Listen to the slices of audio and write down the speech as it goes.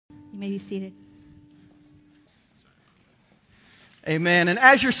may be seated. Amen. And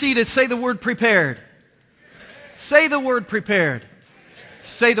as you're seated, say the word prepared. Say the word prepared.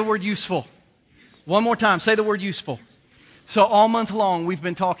 Say the word useful. One more time, say the word useful. So all month long, we've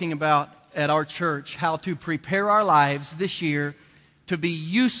been talking about at our church how to prepare our lives this year to be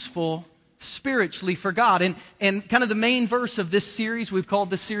useful spiritually for God. And kind of the main verse of this series, we've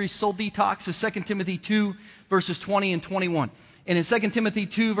called this series Soul Detox, is 2 Timothy 2, verses 20 and 21. And in 2 Timothy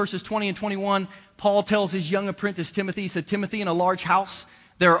 2, verses 20 and 21, Paul tells his young apprentice Timothy, he said, Timothy, in a large house,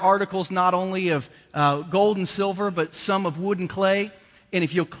 there are articles not only of gold and silver, but some of wood and clay. And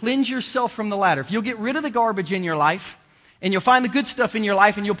if you'll cleanse yourself from the latter, if you'll get rid of the garbage in your life, and you'll find the good stuff in your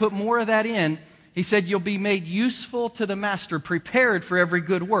life, and you'll put more of that in, he said, you'll be made useful to the master, prepared for every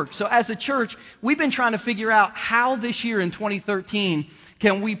good work. So as a church, we've been trying to figure out how this year in 2013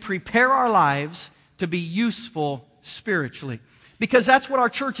 can we prepare our lives to be useful spiritually. Because that's what our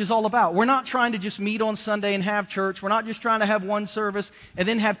church is all about. We're not trying to just meet on Sunday and have church. We're not just trying to have one service and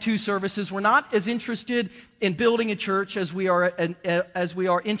then have two services. We're not as interested in building a church as we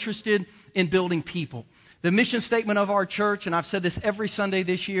are interested in building people. The mission statement of our church, and I've said this every Sunday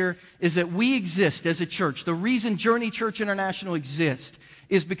this year, is that we exist as a church. The reason Journey Church International exists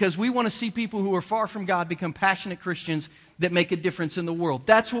is because we want to see people who are far from God become passionate Christians that make a difference in the world.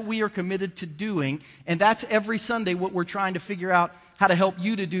 That's what we are committed to doing, and that's every Sunday what we're trying to figure out how to help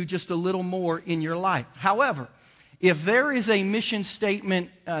you to do just a little more in your life. However, if there is a mission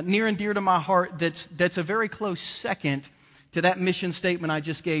statement near and dear to my heart that's a very close second to that mission statement I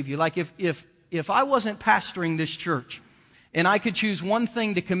just gave you, like if I wasn't pastoring this church and I could choose one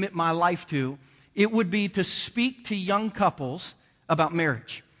thing to commit my life to, it would be to speak to young couples about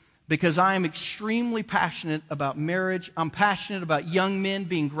marriage. Because I am extremely passionate about marriage. I'm passionate about young men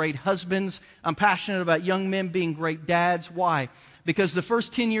being great husbands. I'm passionate about young men being great dads. Why? Because the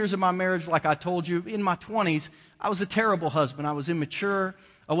first 10 years of my marriage, like I told you, in my 20s, I was a terrible husband. I was immature.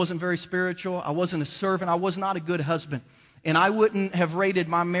 I wasn't very spiritual. I wasn't a servant. I was not a good husband. And I wouldn't have rated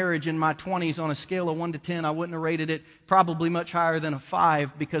my marriage in my 20s on a scale of 1 to 10. I wouldn't have rated it probably much higher than a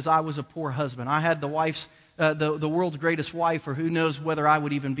 5 because I was a poor husband. I had the world's greatest wife, or who knows whether I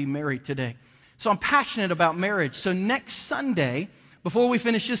would even be married today. So I'm passionate about marriage. So next Sunday, before we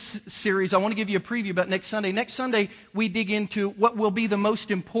finish this series, I want to give you a preview about next Sunday. Next Sunday, we dig into what will be the most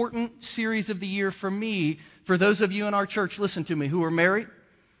important series of the year for me, for those of you in our church, listen to me, who are married,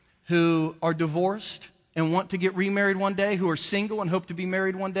 who are divorced, and want to get remarried one day, who are single and hope to be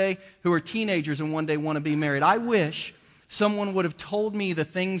married one day, who are teenagers and one day want to be married. I wish someone would have told me the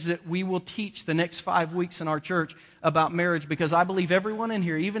things that we will teach the next 5 weeks in our church about marriage, because I believe everyone in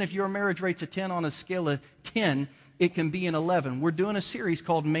here, even if your marriage rate's a 10 on a scale of 10, it can be an 11. We're doing a series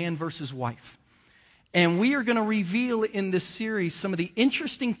called Man versus Wife. And we are going to reveal in this series some of the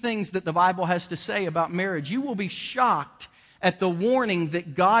interesting things that the Bible has to say about marriage. You will be shocked at the warning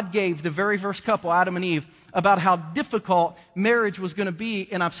that God gave the very first couple, Adam and Eve, about how difficult marriage was going to be.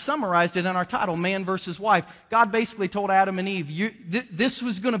 And I've summarized it in our title, Man versus Wife. God basically told Adam and Eve, this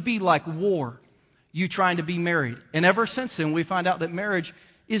was going to be like war, you trying to be married. And ever since then, we find out that marriage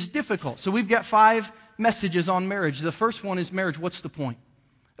is difficult. So we've got 5 messages on marriage. The first one is marriage. What's the point?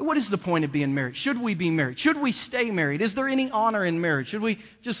 What is the point of being married? Should we be married? Should we stay married? Is there any honor in marriage? Should we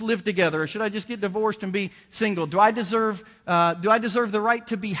just live together, or should I just get divorced and be single? Do I deserve the right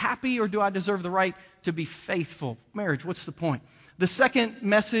to be happy, or do I deserve the right to be faithful? Marriage, what's the point? The second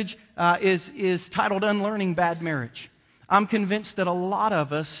message is titled Unlearning Bad Marriage. I'm convinced that a lot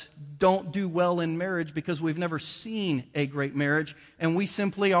of us don't do well in marriage because we've never seen a great marriage, and we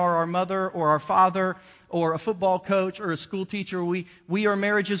simply are our mother or our father or a football coach or a school teacher. We are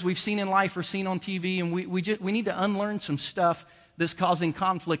marriages we've seen in life or seen on TV, and we need to unlearn some stuff that's causing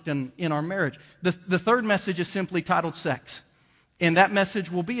conflict in our marriage. The third message is simply titled Sex, and that message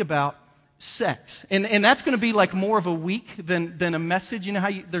will be about sex. And that's going to be like more of a week than a message. You know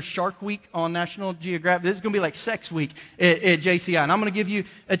how there's Shark Week on National Geographic? This is going to be like Sex Week at JCI. And I'm going to give you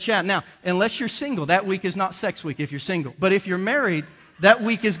a chat. Now, unless you're single, that week is not Sex Week if you're single. But if you're married, that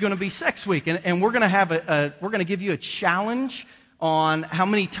week is going to be Sex Week. And we're going to have we're going to give you a challenge on how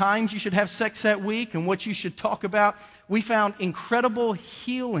many times you should have sex that week and what you should talk about. We found incredible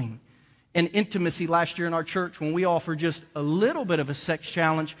healing and intimacy last year in our church when we offered just a little bit of a sex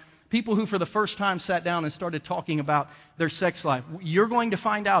challenge. People who for the first time sat down and started talking about their sex life. You're going to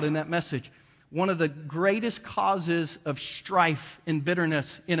find out in that message one of the greatest causes of strife and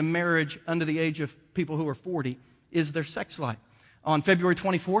bitterness in a marriage under the age of people who are 40 is their sex life. On February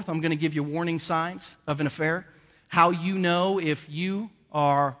 24th, I'm going to give you warning signs of an affair, how you know if you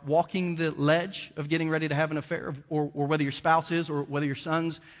are walking the ledge of getting ready to have an affair, or whether your spouse is, or whether your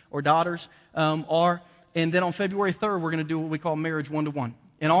sons or daughters are. And then on February 3rd, we're going to do what we call Marriage 1-to-1.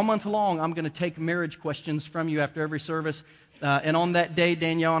 And all month long, I'm going to take marriage questions from you after every service. And on that day,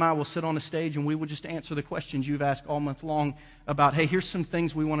 Danielle and I will sit on a stage and we will just answer the questions you've asked all month long about, hey, here's some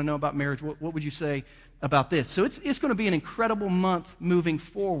things we want to know about marriage. What would you say about this? So it's going to be an incredible month moving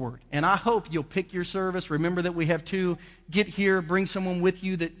forward. And I hope you'll pick your service. Remember that we have 2. Get here, bring someone with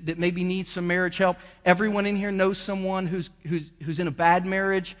you that maybe needs some marriage help. Everyone in here knows someone who's in a bad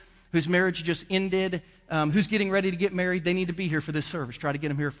marriage, whose marriage just ended, who's getting ready to get married. They need to be here for this service. Try to get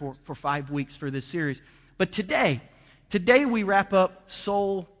them here for 5 weeks for this series. But today we wrap up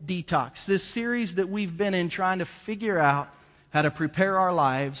Soul Detox, this series that we've been in trying to figure out how to prepare our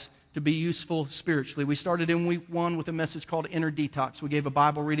lives to be useful spiritually. We started in week 1 with a message called Inner Detox. We gave a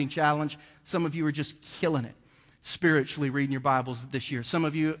Bible reading challenge. Some of you are just killing it spiritually reading your Bibles this year. Some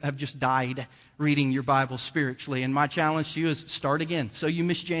of you have just died reading your Bible spiritually. And my challenge to you is start again. So you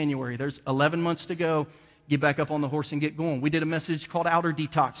missed January. There's 11 months to go. Get back up on the horse and get going. We did a message called Outer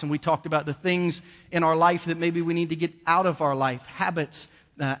Detox, and we talked about the things in our life that maybe we need to get out of our life, habits,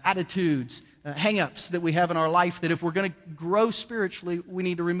 attitudes, hang-ups that we have in our life that if we're going to grow spiritually, we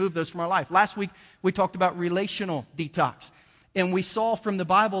need to remove those from our life. Last week, we talked about relational detox, and we saw from the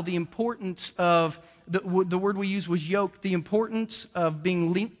Bible the importance of, the word we used was yoke, the importance of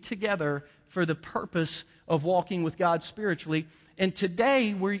being linked together for the purpose of walking with God spiritually. And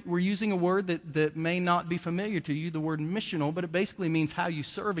today, we're using a word that may not be familiar to you, the word missional, but it basically means how you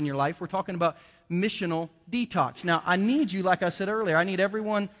serve in your life. We're talking about missional detox. Now, I need you, like I said earlier, I need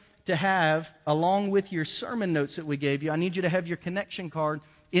everyone to have, along with your sermon notes that we gave you, I need you to have your connection card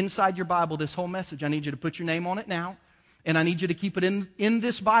inside your Bible, this whole message. I need you to put your name on it now, and I need you to keep it in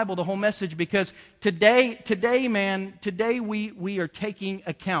this Bible, the whole message, because today we are taking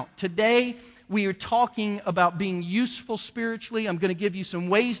account. Today, we are talking about being useful spiritually. I'm going to give you some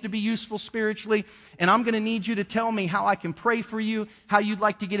ways to be useful spiritually, and I'm going to need you to tell me how I can pray for you, how you'd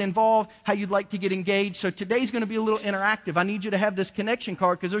like to get involved, how you'd like to get engaged. So today's going to be a little interactive. I need you to have this connection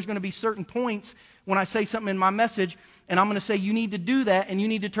card because there's going to be certain points when I say something in my message, and I'm going to say you need to do that, and you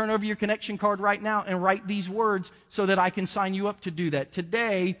need to turn over your connection card right now and write these words so that I can sign you up to do that.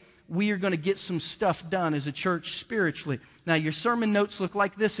 Today, we are going to get some stuff done as a church spiritually. Now, your sermon notes look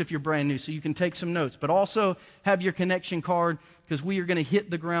like this if you're brand new, so you can take some notes. But also have your connection card because we are going to hit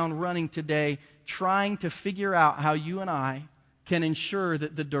the ground running today trying to figure out how you and I can ensure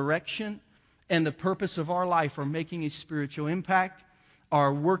that the direction and the purpose of our life are making a spiritual impact,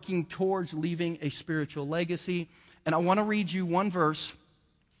 are working towards leaving a spiritual legacy. And I want to read you one verse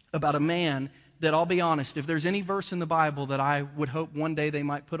about a man that, I'll be honest, if there's any verse in the Bible that I would hope one day they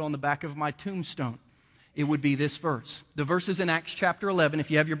might put on the back of my tombstone, it would be this verse. The verse is in Acts chapter 11. If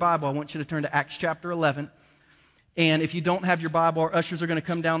you have your Bible, I want you to turn to Acts chapter 11. And if you don't have your Bible, our ushers are going to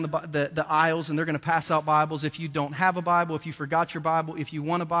come down the aisles and they're going to pass out Bibles. If you don't have a Bible, if you forgot your Bible, if you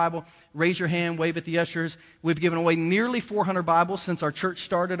want a Bible, raise your hand, wave at the ushers. We've given away nearly 400 Bibles since our church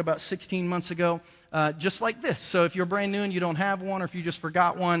started about 16 months ago, just like this. So if you're brand new and you don't have one, or if you just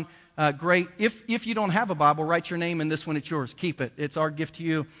forgot one, great. If you don't have a Bible, write your name in this one. It's yours. Keep it. It's our gift to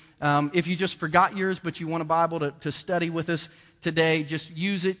you. If you just forgot yours, but you want a Bible to study with us today, just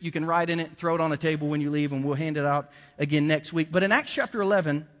use it. You can write in it and throw it on a table when you leave, and we'll hand it out again next week. But in Acts chapter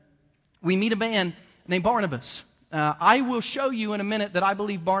 11, we meet a man named Barnabas. I will show you in a minute that I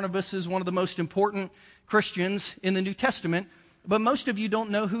believe Barnabas is one of the most important Christians in the New Testament, but most of you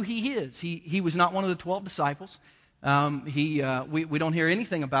don't know who he is. He was not one of the 12 disciples. We don't hear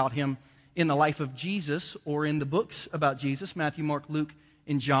anything about him in the life of Jesus or in the books about Jesus, Matthew, Mark, Luke,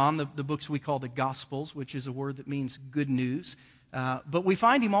 and John, the books we call the Gospels, which is a word that means good news. But we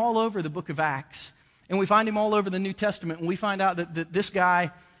find him all over the book of Acts, and we find him all over the New Testament, and we find out that this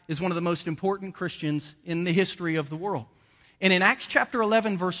guy is one of the most important Christians in the history of the world. And in Acts chapter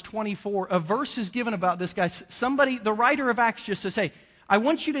 11, verse 24, a verse is given about this guy. The writer of Acts just says, hey, I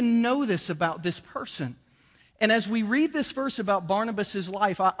want you to know this about this person. And as we read this verse about Barnabas'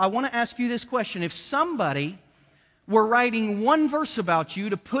 life, I want to ask you this question. If somebody were writing one verse about you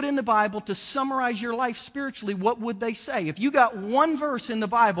to put in the Bible to summarize your life spiritually, what would they say? If you got one verse in the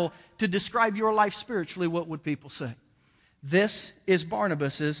Bible to describe your life spiritually, what would people say? This is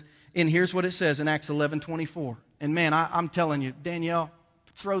Barnabas's, and here's what it says in Acts 11:24. And man, I'm telling you, Danielle,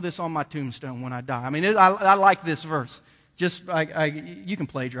 throw this on my tombstone when I die. I mean, I like this verse. Just, you can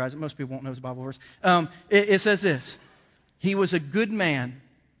plagiarize it. Most people won't know it's a Bible verse. It says this: he was a good man,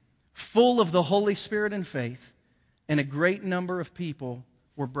 full of the Holy Spirit and faith, and a great number of people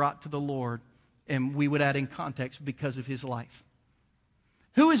were brought to the Lord, and we would add in context, because of his life.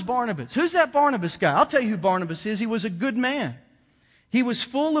 Who is Barnabas? Who's that Barnabas guy? I'll tell you who Barnabas is. He was a good man. He was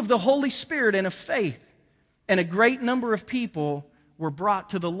full of the Holy Spirit and of faith. And a great number of people were brought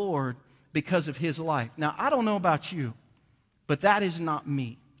to the Lord because of his life. Now, I don't know about you, but that is not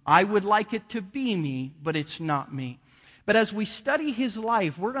me. I would like it to be me, but it's not me. But as we study his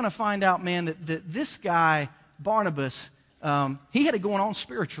life, we're going to find out, man, that this guy, Barnabas, he had it going on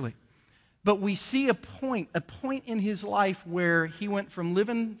spiritually. But we see a point in his life where he went from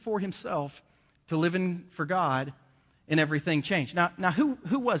living for himself to living for God, and everything changed. Now who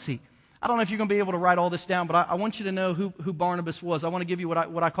was he? I don't know if you're going to be able to write all this down, but I want you to know who Barnabas was. I want to give you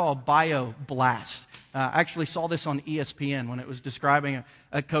what I call a bio blast. I actually saw this on ESPN when it was describing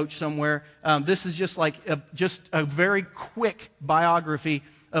a coach somewhere. This is just like a very quick biography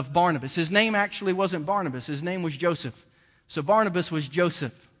of Barnabas. His name actually wasn't Barnabas. His name was Joseph. So Barnabas was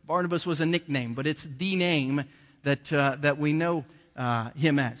Joseph. Barnabas was a nickname, but it's the name that we know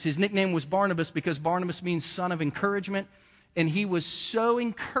him as. His nickname was Barnabas because Barnabas means son of encouragement, and he was so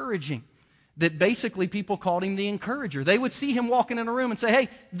encouraging that basically people called him the encourager. They would see him walking in a room and say, hey,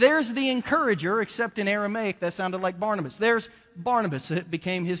 there's the encourager, except in Aramaic that sounded like Barnabas. There's Barnabas. It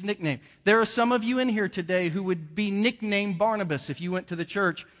became his nickname. There are some of you in here today who would be nicknamed Barnabas if you went to the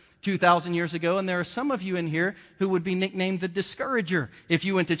church 2,000 years ago, and there are some of you in here who would be nicknamed the Discourager if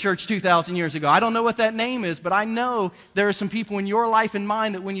you went to church 2,000 years ago. I don't know what that name is, but I know there are some people in your life and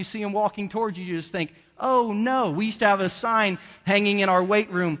mine that when you see them walking towards you, you just think, oh no. We used to have a sign hanging in our weight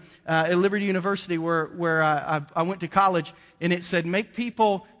room at Liberty University where I went to college, and it said, make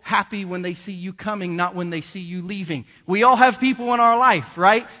people happy when they see you coming, not when they see you leaving. We all have people in our life,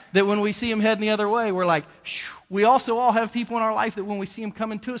 right, that when we see them heading the other way, we're like, shoo. We also all have people in our life that when we see them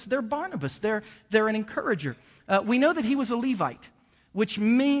coming to us, they're Barnabas. They're an encourager. We know that he was a Levite, which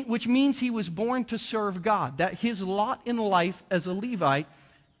means he was born to serve God. That his lot in life as a Levite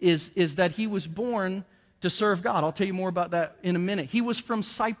is that he was born to serve God. I'll tell you more about that in a minute. He was from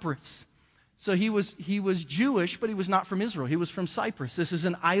Cyprus. So he was Jewish, but he was not from Israel. He was from Cyprus. This is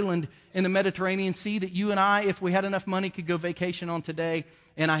an island in the Mediterranean Sea that you and I, if we had enough money, could go vacation on today.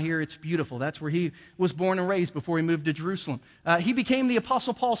 And I hear it's beautiful. That's where he was born and raised before he moved to Jerusalem. He became the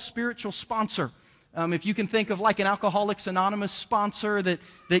Apostle Paul's spiritual sponsor. If you can think of like an Alcoholics Anonymous sponsor that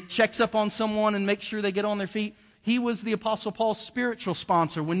checks up on someone and makes sure they get on their feet, he was the Apostle Paul's spiritual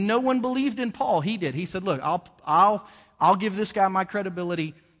sponsor. When no one believed in Paul, he did. He said, look, I'll give this guy my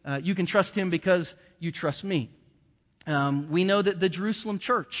credibility. You can trust him because you trust me. We know that the Jerusalem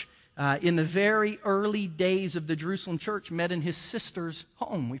church, in the very early days of the Jerusalem church, met in his sister's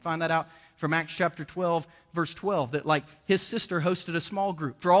home. We find that out from Acts chapter 12, verse 12, that like his sister hosted a small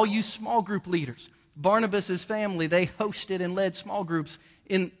group. For all you small group leaders, Barnabas' family, they hosted and led small groups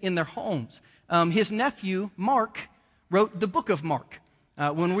in their homes. His nephew, Mark, wrote the book of Mark.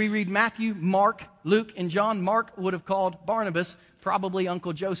 When we read Matthew, Mark, Luke, and John, Mark would have called Barnabas probably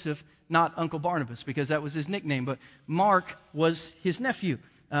Uncle Joseph, not Uncle Barnabas, because that was his nickname. But Mark was his nephew.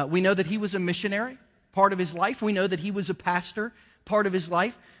 We know that he was a missionary, part of his life. We know that he was a pastor, part of his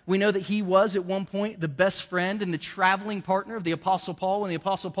life. We know that he was, at one point, the best friend and the traveling partner of the Apostle Paul. When the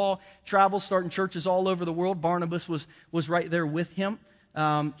Apostle Paul traveled, starting churches all over the world, Barnabas was right there with him.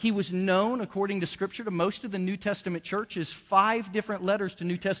 He was known, according to Scripture, to most of the New Testament churches. 5 different letters to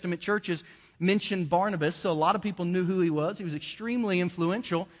New Testament churches mentioned Barnabas, so a lot of people knew who he was. He was extremely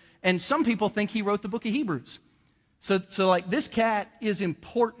influential, and some people think he wrote the book of Hebrews. So like this cat is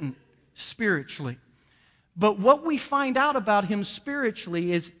important spiritually. But what we find out about him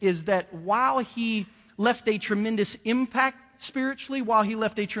spiritually is that while he left a tremendous impact spiritually, while he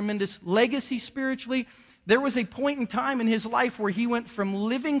left a tremendous legacy spiritually, there was a point in time in his life where he went from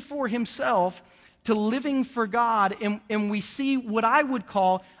living for himself to living for God, and we see what I would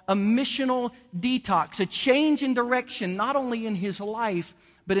call a missional detox, a change in direction, not only in his life,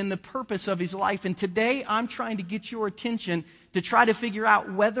 but in the purpose of his life. And today, I'm trying to get your attention to try to figure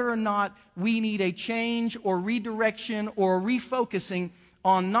out whether or not we need a change or redirection or refocusing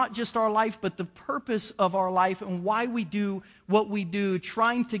on not just our life, but the purpose of our life and why we do what we do,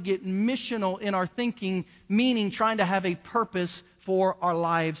 trying to get missional in our thinking, meaning trying to have a purpose for our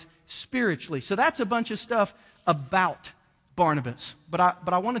lives spiritually. So that's a bunch of stuff about Barnabas. But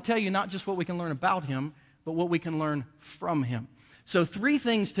I want to tell you not just what we can learn about him, but what we can learn from him. So 3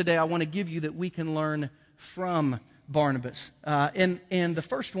 things today I want to give you that we can learn from Barnabas. And the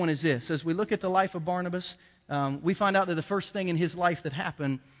first one is this. As we look at the life of Barnabas, we find out that the first thing in his life that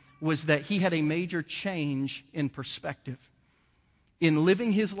happened was that he had a major change in perspective. In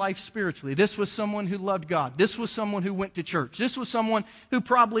living his life spiritually, this was someone who loved God. This was someone who went to church. This was someone who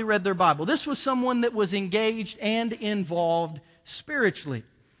probably read their Bible. This was someone that was engaged and involved spiritually.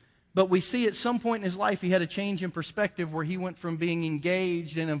 But we see at some point in his life he had a change in perspective where he went from being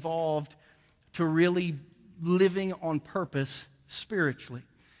engaged and involved to really living on purpose spiritually.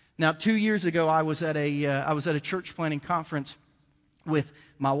 Now, 2 years ago, I was at a church planting conference with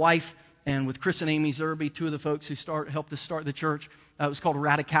my wife and with Chris and Amy Zerby, two of the folks who helped us start the church. It was called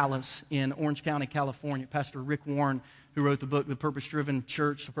Radicalis in Orange County, California. Pastor Rick Warren, who wrote the book, The Purpose-Driven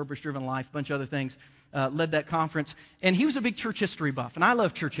Church, The Purpose-Driven Life, a bunch of other things, led that conference. And he was a big church history buff, and I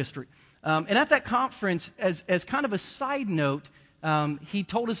love church history. And at that conference, as kind of a side note, he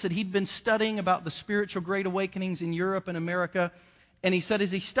told us that he'd been studying about the spiritual great awakenings in Europe and America. And he said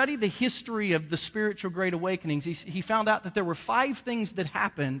as he studied the history of the spiritual great awakenings, he found out that there were 5 things that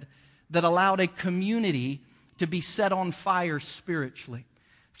happened that allowed a community to be set on fire spiritually.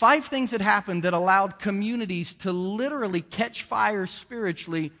 5 things that happened that allowed communities to literally catch fire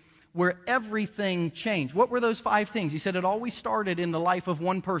spiritually where everything changed. What were those 5 things? He said it always started in the life of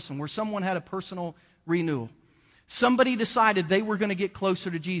one person where someone had a personal renewal. Somebody decided they were going to get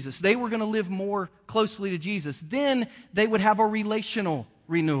closer to Jesus. They were going to live more closely to Jesus. Then they would have a relational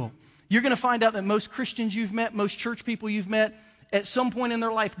renewal. You're going to find out that most Christians you've met, most church people you've met, at some point in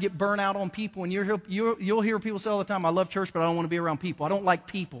their life get burnt out on people. And you'll hear people say all the time, I love church, but I don't want to be around people. I don't like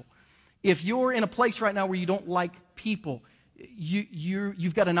people. If you're in a place right now where you don't like people,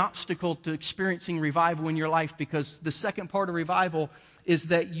 you've got an obstacle to experiencing revival in your life, because the second part of revival is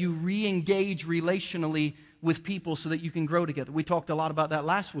that you re-engage relationally with people so that you can grow together. We talked a lot about that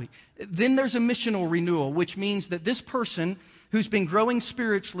last week. Then there's a missional renewal, which means that this person who's been growing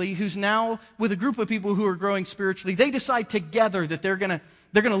spiritually, who's now with a group of people who are growing spiritually, they decide together that they're going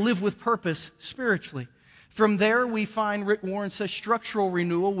to live with purpose spiritually. From there, we find Rick Warren says structural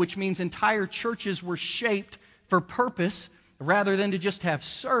renewal, which means entire churches were shaped for purpose rather than to just have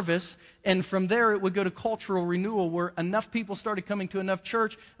service. And from there, it would go to cultural renewal, where enough people started coming to enough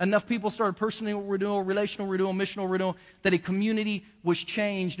church, enough people started personal renewal, relational renewal, missional renewal, that a community was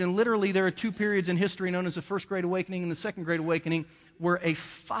changed. And literally, there are 2 periods in history known as the First Great Awakening and the Second Great Awakening, where a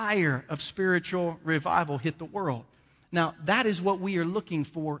fire of spiritual revival hit the world. Now, that is what we are looking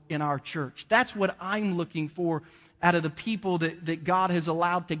for in our church. That's what I'm looking for out of the people that God has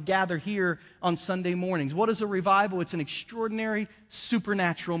allowed to gather here on Sunday mornings. What is a revival? It's an extraordinary,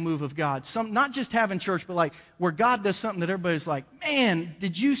 supernatural move of God. Not just having church, but like where God does something that everybody's like, man,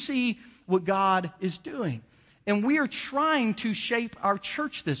 did you see what God is doing? And we are trying to shape our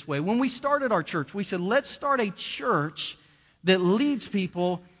church this way. When we started our church, we said, let's start a church that leads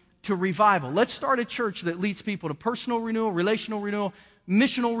people to revival. Let's start a church that leads people to personal renewal, relational renewal,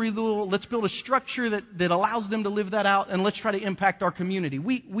 missional renewal. Let's build a structure that allows them to live that out, and let's try to impact our community.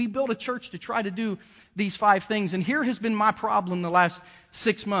 We built a church to try to do these 5 things, and here has been my problem the last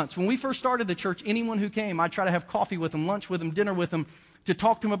 6 months. When we first started the church, anyone who came, I'd try to have coffee with them, lunch with them, dinner with them, to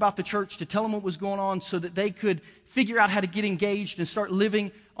talk to them about the church, to tell them what was going on so that they could figure out how to get engaged and start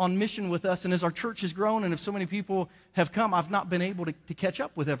living on mission with us. And as our church has grown and if so many people have come, I've not been able to catch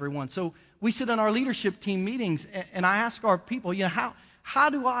up with everyone. So we sit in our leadership team meetings, and I ask our people, how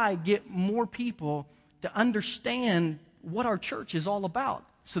do I get more people to understand what our church is all about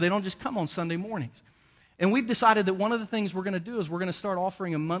so they don't just come on Sunday mornings? And we've decided that one of the things we're going to do is we're going to start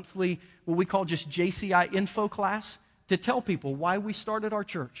offering a monthly, what we call just JCI info class, to tell people why we started our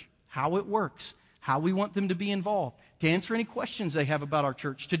church, how it works, how we want them to be involved, to answer any questions they have about our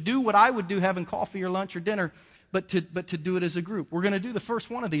church, to do what I would do having coffee or lunch or dinner, but to do it as a group. We're going to do the first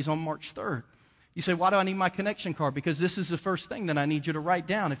one of these on March 3rd. You say, why do I need my connection card? Because this is the first thing that I need you to write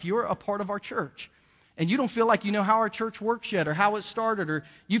down. If you're a part of our church and you don't feel like you know how our church works yet or how it started, or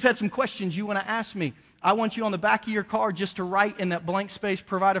you've had some questions you want to ask me, I want you on the back of your card just to write in that blank space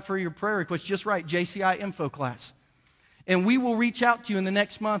provided for your prayer request, just write JCI info class. And we will reach out to you in the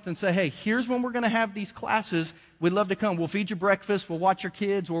next month and say, hey, here's when we're going to have these classes. We'd love to come. We'll feed you breakfast, we'll watch your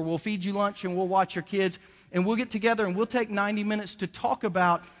kids, or we'll feed you lunch and we'll watch your kids. And we'll get together and we'll take 90 minutes to talk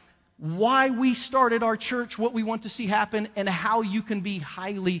about why we started our church, what we want to see happen, and how you can be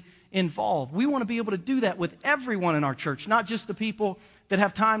highly involved. We want to be able to do that with everyone in our church, not just the people that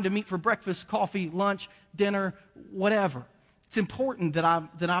have time to meet for breakfast, coffee, lunch, dinner, whatever. It's important that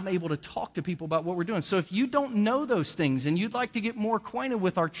I'm able to talk to people about what we're doing. So if you don't know those things and you'd like to get more acquainted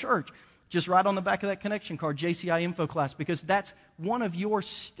with our church, just write on the back of that connection card, JCI info class, because that's one of your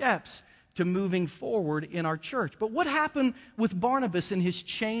steps to moving forward in our church. But what happened with Barnabas and his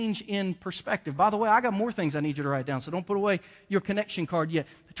change in perspective? By the way, I got more things I need you to write down, so don't put away your connection card yet.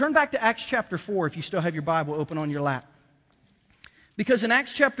 Turn back to Acts chapter 4 if you still have your Bible open on your lap. Because in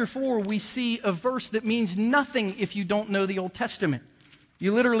Acts chapter 4, we see a verse that means nothing if you don't know the Old Testament.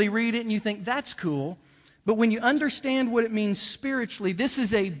 You literally read it and you think, that's cool. But when you understand what it means spiritually, this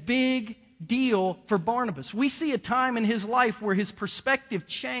is a big deal for Barnabas. We see a time in his life where his perspective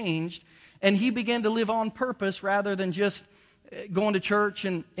changed and he began to live on purpose rather than just going to church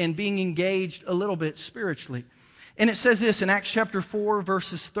and being engaged a little bit spiritually. And it says this in Acts chapter 4,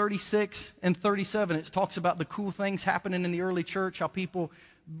 verses 36 and 37. It talks about the cool things happening in the early church, how people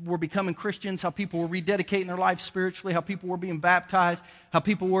were becoming Christians, how people were rededicating their lives spiritually, how people were being baptized, how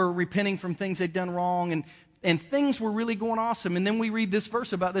people were repenting from things they'd done wrong, and things were really going awesome. And then we read this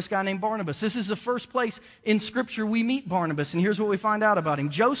verse about this guy named Barnabas. This is the first place in Scripture we meet Barnabas, and here's what we find out about him.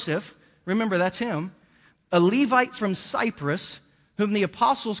 Joseph, remember that's him, a Levite from Cyprus, whom the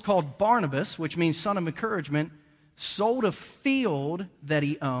apostles called Barnabas, which means son of encouragement, sold a field that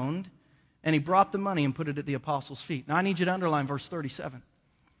he owned, and he brought the money and put it at the apostles' feet. Now I need you to underline verse 37.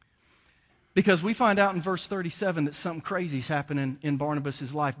 Because we find out in verse 37 that something crazy is happening in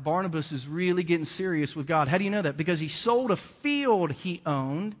Barnabas' life. Barnabas is really getting serious with God. How do you know that? Because he sold a field he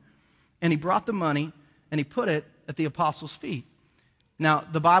owned, and he brought the money, and he put it at the apostles' feet. Now,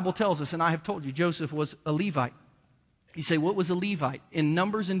 the Bible tells us, and I have told you, Joseph was a Levite. You say, what was a Levite? In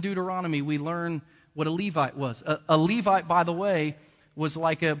Numbers and Deuteronomy, we learn what a Levite was. A Levite, by the way, was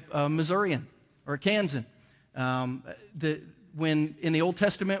like a Missourian or a Kansan. When in the Old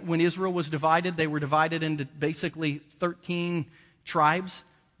Testament, when Israel was divided, they were divided into basically 13 tribes.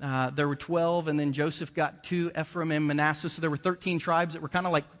 There were 12, and then Joseph got 2, Ephraim and Manasseh. So there were 13 tribes that were kind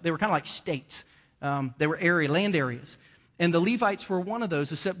of like states. They were land areas, and the Levites were one of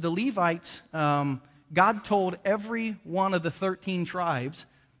those. Except the Levites, God told every one of the 13 tribes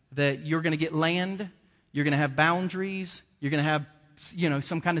that you're going to get land, you're going to have boundaries, you're going to have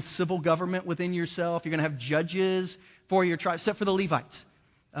some kind of civil government within yourself. You're going to have judges for your tribe, except for the Levites.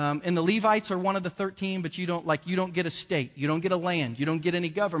 And the Levites are one of the 13, but you don't get a state. You don't get a land. You don't get any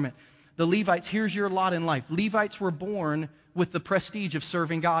government. The Levites, here's your lot in life. Levites were born with the prestige of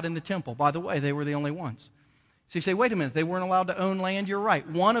serving God in the temple. By the way, they were the only ones. So you say, wait a minute, they weren't allowed to own land? You're right.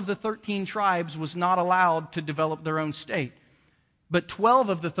 One of the 13 tribes was not allowed to develop their own state. But 12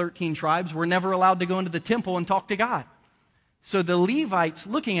 of the 13 tribes were never allowed to go into the temple and talk to God. So the Levites,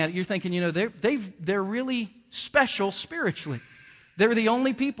 looking at it, you're thinking, they're really special spiritually. They're the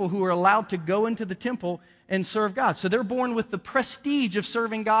only people who are allowed to go into the temple and serve God. So they're born with the prestige of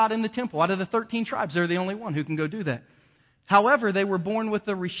serving God in the temple. Out of the 13 tribes, they're the only one who can go do that. However, they were born with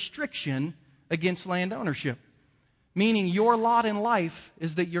a restriction against land ownership, meaning your lot in life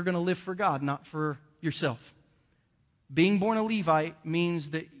is that you're going to live for God, not for yourself. Being born a Levite means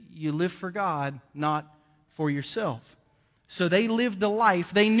that you live for God, not for yourself. So they lived a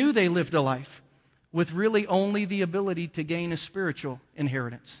life, they knew they lived a life with really only the ability to gain a spiritual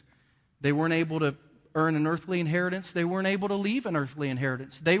inheritance. They weren't able to earn an earthly inheritance. They weren't able to leave an earthly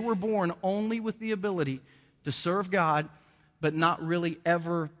inheritance. They were born only with the ability to serve God, but not really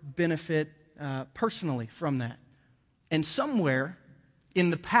ever benefit personally from that. And somewhere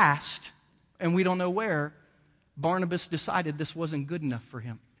in the past, and we don't know where, Barnabas decided this wasn't good enough for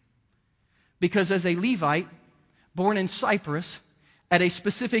him. Because as a Levite, born in Cyprus, at a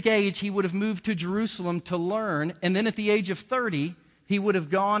specific age, he would have moved to Jerusalem to learn, and then at the age of 30, he would have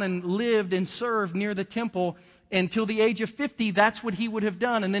gone and lived and served near the temple until the age of 50. That's what he would have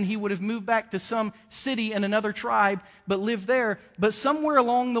done, and then he would have moved back to some city in another tribe, but lived there. But somewhere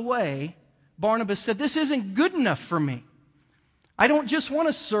along the way, Barnabas said, this isn't good enough for me. I don't just want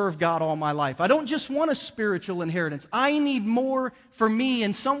to serve God all my life. I don't just want a spiritual inheritance. I need more for me.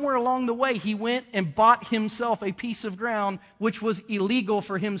 And somewhere along the way, he went and bought himself a piece of ground which was illegal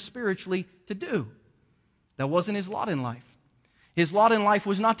for him spiritually to do. That wasn't his lot in life. His lot in life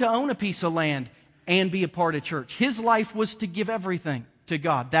was not to own a piece of land and be a part of church. His life was to give everything to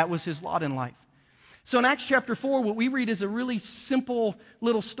God. That was his lot in life. So in Acts chapter 4, what we read is a really simple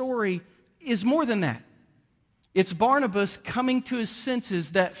little story, is more than that. It's Barnabas coming to his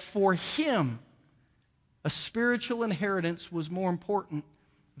senses that for him, a spiritual inheritance was more important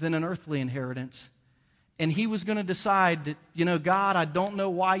than an earthly inheritance. And he was going to decide that, God, I don't know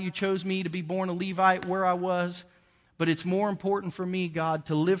why you chose me to be born a Levite where I was, but it's more important for me, God,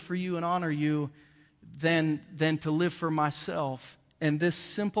 to live for you and honor you than to live for myself. And this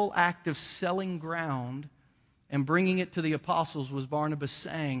simple act of selling ground and bringing it to the apostles was Barnabas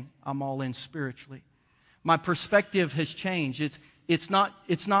saying, I'm all in spiritually. My perspective has changed. It's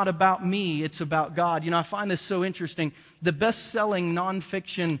not about me, it's about God. You know, I find this so interesting. The best-selling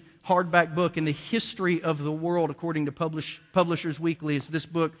nonfiction hardback book in the history of the world, according to Publishers Weekly, is this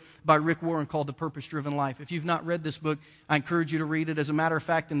book by Rick Warren called The Purpose-Driven Life. If you've not read this book, I encourage you to read it. As a matter of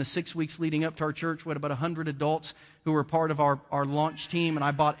fact, in the 6 weeks leading up to our church, we had about 100 adults who were part of our launch team, and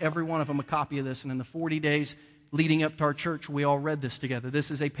I bought every one of them a copy of this. And in the 40 days leading up to our church, we all read this together.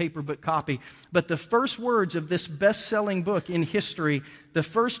 This is a paper book copy. But the first words of this best-selling book in history, the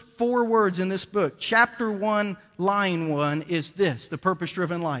first 4 words in this book, chapter 1, line 1, is this: The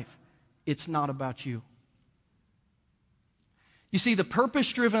Purpose-Driven Life. It's not about you. You see, the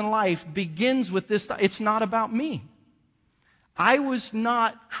purpose-driven life begins with this: it's not about me. I was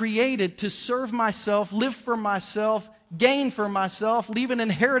not created to serve myself, live for myself, gain for myself, leave an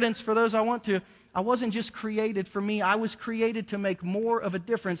inheritance for those I want to. I wasn't just created for me. I was created to make more of a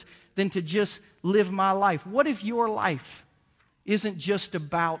difference than to just live my life. What if your life isn't just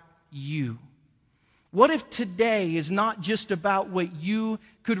about you? What if today is not just about what you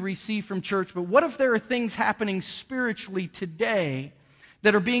could receive from church, but what if there are things happening spiritually today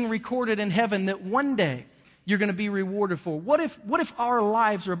that are being recorded in heaven that one day you're going to be rewarded for? What if our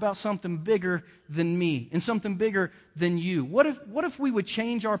lives are about something bigger than me and something bigger than you? What if we would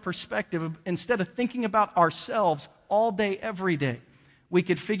change our perspective? Instead of thinking about ourselves all day, every day, we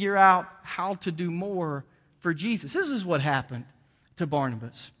could figure out how to do more for Jesus. This is what happened to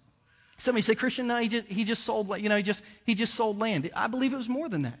Barnabas. Somebody say, Christian, no, he just sold, he just sold land. I believe it was more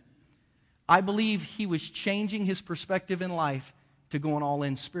than that. I believe he was changing his perspective in life to going all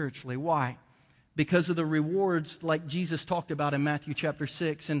in spiritually. Why? Because of the rewards like Jesus talked about in Matthew chapter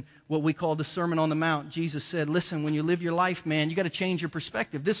 6 and what we call the Sermon on the Mount. Jesus said, listen, when you live your life, man, you got to change your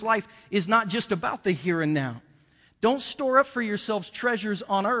perspective. This life is not just about the here and now. Don't store up for yourselves treasures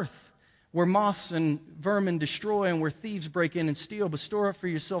on earth, where moths and vermin destroy and where thieves break in and steal, but store up for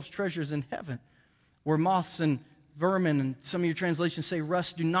yourselves treasures in heaven, where moths and vermin, and some of your translations say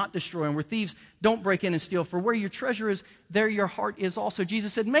rust, do not destroy, and where thieves don't break in and steal. For where your treasure is, there your heart is also.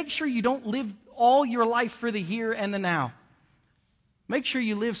 Jesus said, make sure you don't live all your life for the here and the now. Make sure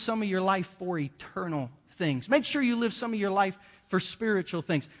you live some of your life for eternal things. Make sure you live some of your life for spiritual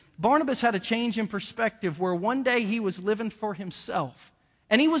things. Barnabas had a change in perspective where one day he was living for himself.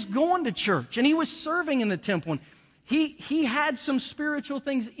 And he was going to church, and he was serving in the temple. And he had some spiritual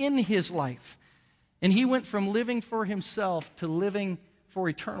things in his life. And he went from living for himself to living for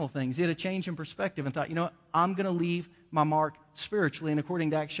eternal things. He had a change in perspective and thought, you know what, I'm going to leave my mark spiritually. And according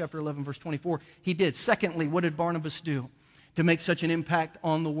to Acts chapter 11, verse 24, he did. Secondly, what did Barnabas do to make such an impact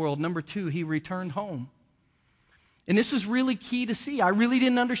on the world? Number 2, he returned home. And this is really key to see. I really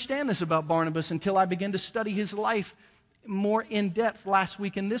didn't understand this about Barnabas until I began to study his life more in depth last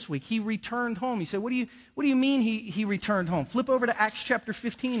week and this week. He returned home. You say, what do you mean he returned home? Flip over to Acts chapter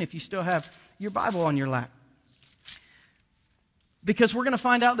 15 if you still have your Bible on your lap. Because we're going to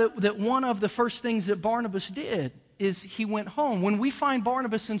find out that one of the first things that Barnabas did is he went home. When we find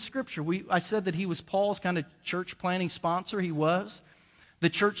Barnabas in Scripture, I said that he was Paul's kind of church planning sponsor. He was. The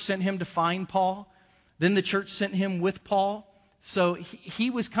church sent him to find Paul. Then the church sent him with Paul. So he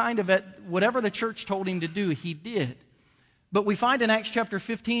was kind of at whatever the church told him to do, he did. But we find in Acts chapter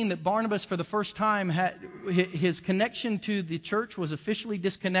 15 that Barnabas, for the first time, his connection to the church was officially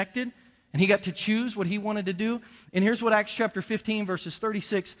disconnected, and he got to choose what he wanted to do. And here's what Acts chapter 15, verses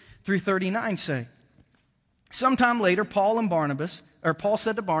 36 through 39 say. Sometime later, Paul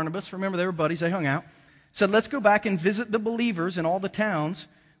said to Barnabas, remember they were buddies, they hung out, said, let's go back and visit the believers in all the towns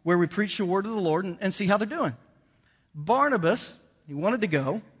where we preach the word of the Lord and see how they're doing. Barnabas, he wanted to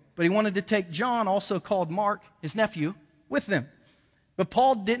go, but he wanted to take John, also called Mark, his nephew, with them. But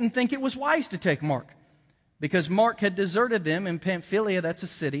Paul didn't think it was wise to take Mark because Mark had deserted them in Pamphylia, that's a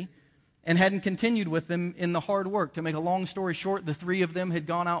city, and hadn't continued with them in the hard work. To make a long story short, the 3 of them had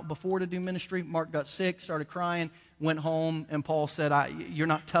gone out before to do ministry. Mark got sick, started crying, went home, and Paul said, you're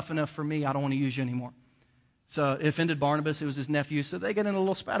not tough enough for me. I don't want to use you anymore. So it offended Barnabas. It was his nephew, so they got in a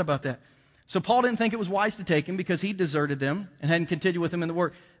little spat about that. So Paul didn't think it was wise to take him because he deserted them and hadn't continued with them in the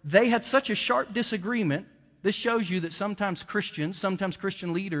work. They had such a sharp disagreement. This shows you that sometimes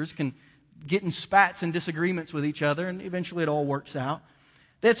Christian leaders can get in spats and disagreements with each other, and eventually it all works out.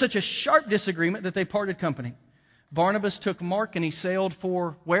 They had such a sharp disagreement that they parted company. Barnabas took Mark and he sailed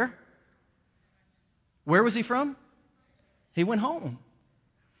for where? Where was he from? He went home.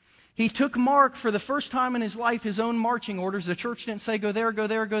 He took Mark for the first time in his life, his own marching orders. The church didn't say, go there, go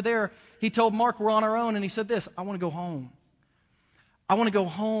there, go there. He told Mark, we're on our own, and he said this, I want to go home. I want to go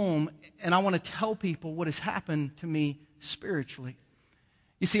home and I want to tell people what has happened to me spiritually.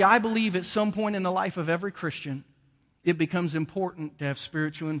 You see, I believe at some point in the life of every Christian, it becomes important to have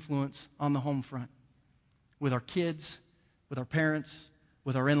spiritual influence on the home front with our kids, with our parents,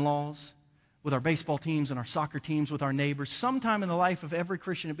 with our in-laws, with our baseball teams and our soccer teams, with our neighbors. Sometime in the life of every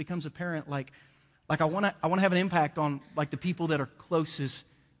Christian, it becomes apparent like I want to have an impact on like the people that are closest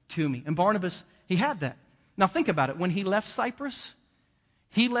to me. And Barnabas, he had that. Now think about it. When he left Cyprus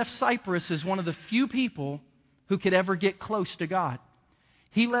as one of the few people who could ever get close to God.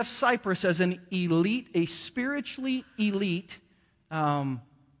 He left Cyprus as an elite, a spiritually elite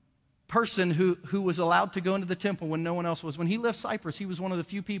person who was allowed to go into the temple when no one else was. When he left Cyprus, he was one of the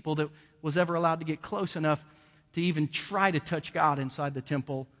few people that was ever allowed to get close enough to even try to touch God inside the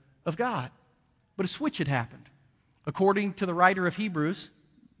temple of God. But a switch had happened. According to the writer of Hebrews,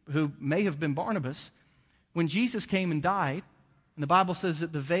 who may have been Barnabas, when Jesus came and died, and the Bible says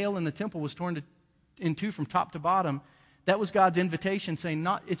that the veil in the temple was torn in two from top to bottom, that was God's invitation saying,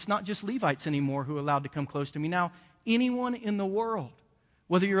 it's not just Levites anymore who are allowed to come close to me. Now, anyone in the world,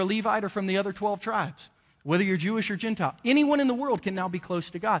 whether you're a Levite or from the other 12 tribes, whether you're Jewish or Gentile, anyone in the world can now be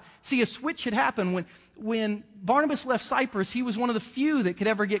close to God. See, a switch had happened. When Barnabas left Cyprus, he was one of the few that could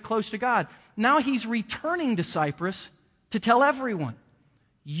ever get close to God. Now he's returning to Cyprus to tell everyone,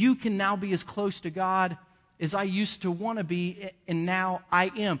 you can now be as close to God as I used to want to be, and now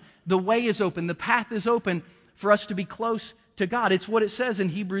I am. The way is open. The path is open for us to be close to God. It's what it says in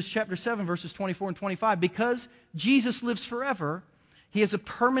Hebrews chapter 7, verses 24 and 25. Because Jesus lives forever, he has a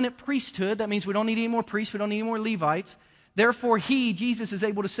permanent priesthood. That means we don't need any more priests. We don't need any more Levites. Therefore, Jesus, is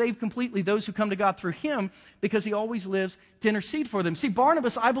able to save completely those who come to God through him because he always lives to intercede for them. See,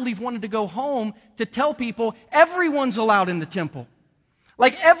 Barnabas, I believe, wanted to go home to tell people everyone's allowed in the temple.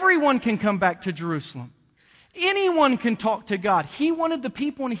 Like everyone can come back to Jerusalem. Anyone can talk to God. He wanted the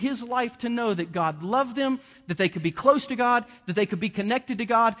people in his life to know that God loved them, that they could be close to God, that they could be connected to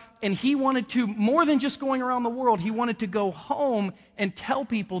God, and he wanted to, more than just going around the world, he wanted to go home and tell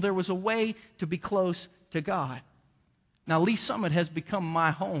people there was a way to be close to God. Now, Lee Summit has become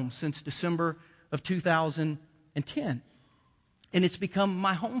my home since December of 2010, and it's become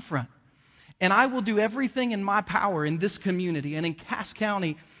my home front. And I will do everything in my power in this community and in Cass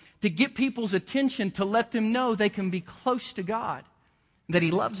County to get people's attention, to let them know they can be close to God, that he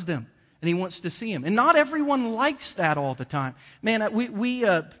loves them, and he wants to see them. And not everyone likes that all the time. Man, we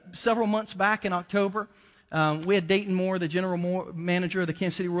several months back in October, we had Dayton Moore, the general manager of the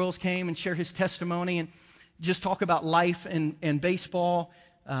Kansas City Royals, came and share his testimony and just talk about life and baseball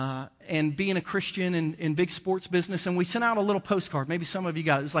and being a Christian in big sports business. And we sent out a little postcard. Maybe some of you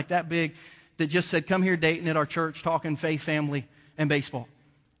got it. It was like that big that just said, come here, Dayton, at our church, talking faith, family, and baseball.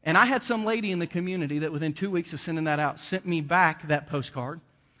 And I had some lady in the community that within 2 weeks of sending that out sent me back that postcard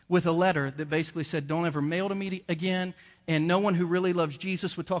with a letter that basically said, don't ever mail to me again, and no one who really loves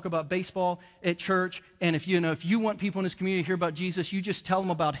Jesus would talk about baseball at church, and if you want people in this community to hear about Jesus, you just tell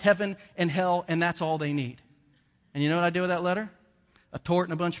them about heaven and hell, and that's all they need. And you know what I did with that letter? I tore it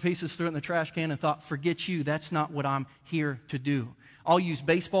in a bunch of pieces, threw it in the trash can, and thought, forget you, that's not what I'm here to do. I'll use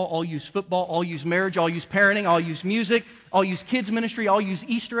baseball, I'll use football, I'll use marriage, I'll use parenting, I'll use music, I'll use kids ministry, I'll use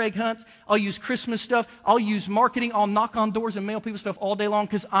Easter egg hunts, I'll use Christmas stuff, I'll use marketing, I'll knock on doors and mail people stuff all day long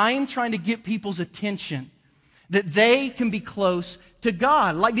because I'm trying to get people's attention that they can be close to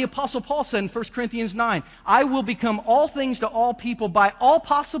God. Like the Apostle Paul said in 1 Corinthians 9, I will become all things to all people by all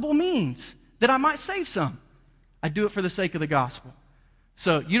possible means that I might save some. I do it for the sake of the gospel.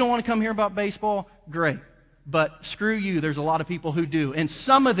 So you don't want to come here about baseball? Great. But screw you, there's a lot of people who do. And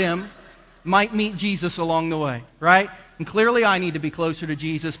some of them might meet Jesus along the way, right? And clearly I need to be closer to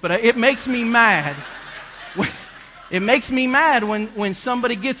Jesus, but it makes me mad. It makes me mad when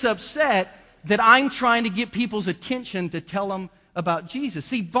somebody gets upset that I'm trying to get people's attention to tell them about Jesus.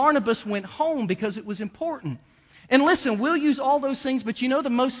 See, Barnabas went home because it was important. And listen, we'll use all those things, but you know the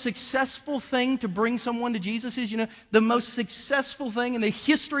most successful thing to bring someone to Jesus is, the most successful thing in the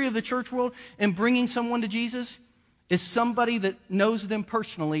history of the church world in bringing someone to Jesus is somebody that knows them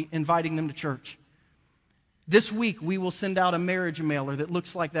personally inviting them to church. This week, we will send out a marriage mailer that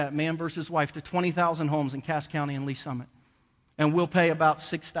looks like that, man versus wife, to 20,000 homes in Cass County and Lee Summit. And we'll pay about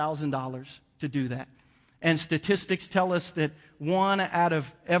 $6,000 to do that. And statistics tell us that 1 out of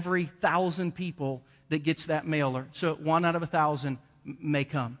every 1,000 people that gets that mailer, so 1 out of 1,000 may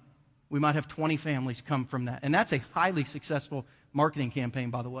come. We might have 20 families come from that. And that's a highly successful marketing campaign,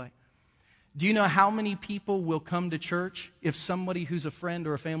 by the way. Do you know how many people will come to church if somebody who's a friend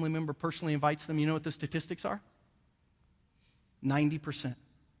or a family member personally invites them? You know what the statistics are? 90%.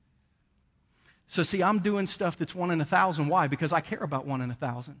 So see, I'm doing stuff that's 1 in 1,000. Why? Because I care about 1 in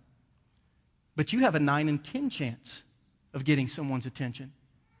 1,000. But you have a 9 in 10 chance of getting someone's attention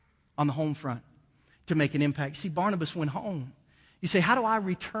on the home front. to make an impact. See, Barnabas went home. You say, how do I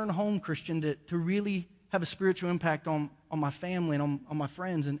return home, Christian, to really have a spiritual impact on my family and on my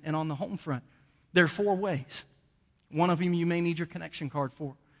friends and on the home front? There are 4 ways. One of them you may need your connection card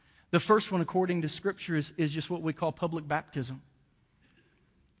for. The first one, according to Scripture, is just what we call public baptism.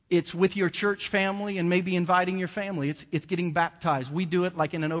 It's with your church family and maybe inviting your family. It's getting baptized. We do it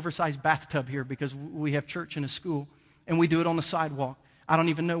like in an oversized bathtub here because we have church in a school, and we do it on the sidewalk. I don't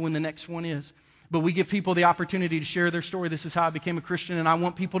even know when the next one is. But we give people the opportunity to share their story. This is how I became a Christian, and I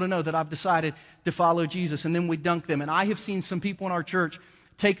want people to know that I've decided to follow Jesus. And then we dunk them. And I have seen some people in our church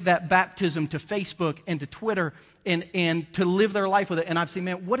take that baptism to Facebook and to Twitter and to live their life with it. And I've seen,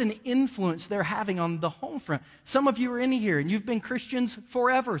 man, what an influence they're having on the home front. Some of you are in here and you've been Christians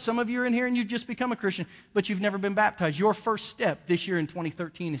forever. Some of you are in here and you've just become a Christian, but you've never been baptized. Your first step this year in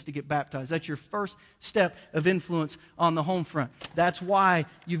 2013 is to get baptized. That's your first step of influence on the home front. That's why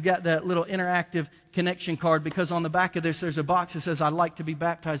you've got that little interactive connection card, because on the back of this there's a box that says, I'd like to be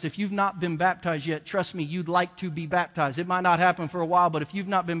baptized. If you've not been baptized yet, trust me, you'd like to be baptized. It might not happen for a while, but if you've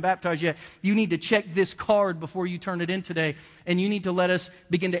not been baptized yet, you need to check this card before you turn it in today, and you need to let us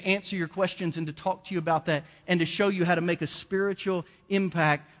begin to answer your questions and to talk to you about that and to show you how to make a spiritual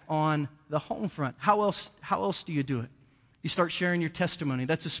impact on the home front. How else do you do it? You start sharing your testimony.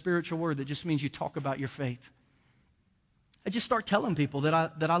 That's a spiritual word that just means you talk about your faith. I just start telling people that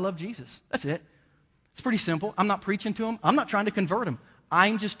I love Jesus. That's it. It's pretty simple. I'm not preaching to them. I'm not trying to convert them.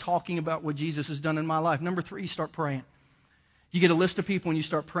 I'm just talking about what Jesus has done in my life. Number 3, you start praying. You get a list of people and you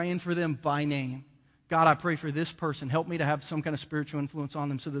start praying for them by name. God, I pray for this person. Help me to have some kind of spiritual influence on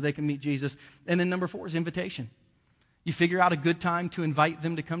them so that they can meet Jesus. And then number 4 is invitation. You figure out a good time to invite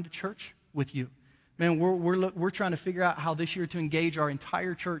them to come to church with you. Man, we're trying to figure out how this year to engage our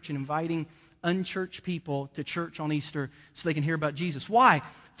entire church in inviting unchurched people to church on Easter so they can hear about Jesus. Why?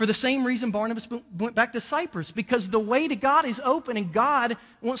 For the same reason Barnabas went back to Cyprus, because the way to God is open and God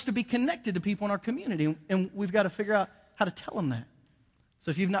wants to be connected to people in our community, and we've got to figure out how to tell them that. So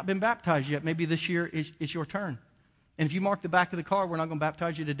if you've not been baptized yet, maybe this year is your turn. And if you mark the back of the card, we're not going to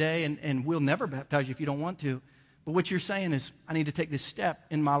baptize you today, and we'll never baptize you if you don't want to. But what you're saying is, I need to take this step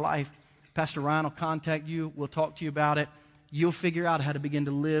in my life. Pastor Ryan will contact you. We'll talk to you about it. You'll figure out how to begin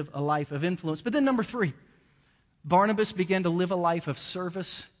to live a life of influence. But then number 3, Barnabas began to live a life of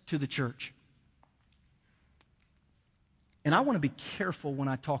service to the church. And I want to be careful when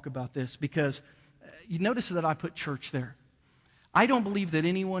I talk about this, because you notice that I put church there. I don't believe that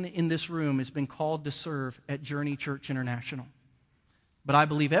anyone in this room has been called to serve at Journey Church International. But I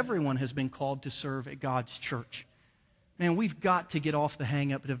believe everyone has been called to serve at God's church. Man, we've got to get off the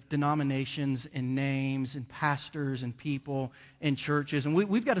hang-up of denominations and names and pastors and people and churches. And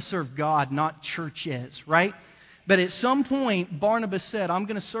we've got to serve God, not churches, right? But at some point, Barnabas said, I'm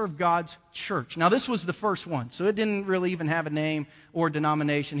going to serve God's church. Now, this was the first one, so it didn't really even have a name or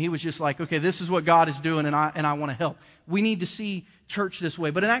denomination. He was just like, okay, this is what God is doing, and I want to help. We need to see church this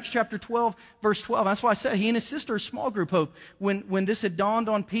way. But in Acts chapter 12, verse 12, that's why I said he and his sister, small group hope. When this had dawned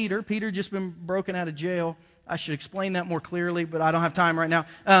on Peter had just been broken out of jail. I should explain that more clearly, but I don't have time right now.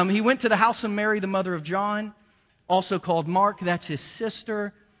 He went to the house of Mary, the mother of John, also called Mark. That's his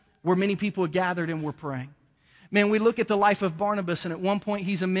sister, where many people had gathered and were praying. Man, we look at the life of Barnabas, and at one point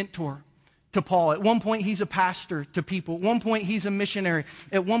he's a mentor to Paul. At one point he's a pastor to people. At one point he's a missionary.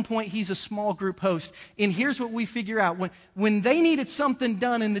 At one point he's a small group host. And here's what we figure out. When they needed something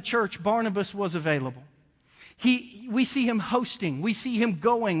done in the church, Barnabas was available. We see him hosting. We see him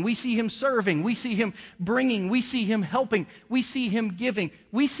going. We see him serving. We see him bringing. We see him helping. We see him giving.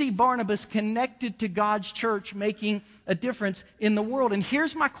 We see Barnabas connected to God's church, making a difference in the world. And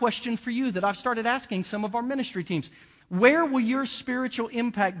here's my question for you that I've started asking some of our ministry teams. Where will your spiritual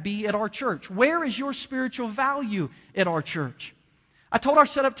impact be at our church? Where is your spiritual value at our church? I told our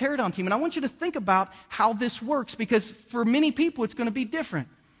Set Up Teardown team, and I want you to think about how this works, because for many people it's going to be different.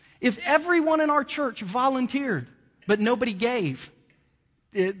 If everyone in our church volunteered, but nobody gave,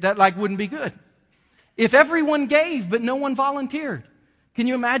 that wouldn't be good. If everyone gave, but no one volunteered, can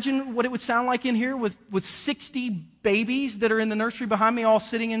you imagine what it would sound like in here with 60 babies that are in the nursery behind me all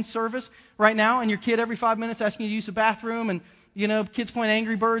sitting in service right now, and your kid every 5 minutes asking you to use the bathroom, and kids playing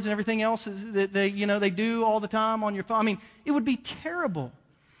Angry Birds and everything else that they do all the time on your phone. I mean, it would be terrible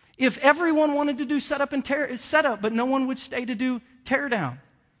if everyone wanted to do set up, but no one would stay to do tear down.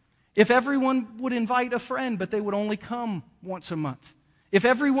 If everyone would invite a friend, but they would only come once a month. If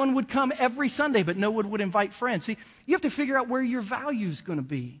everyone would come every Sunday, but no one would invite friends. See, you have to figure out where your value is going to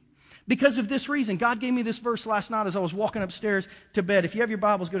be. Because of this reason, God gave me this verse last night as I was walking upstairs to bed. If you have your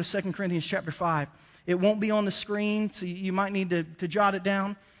Bibles, go to 2 Corinthians chapter 5. It won't be on the screen, so you might need to jot it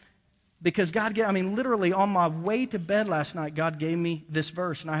down. Because God gave, literally on my way to bed last night, God gave me this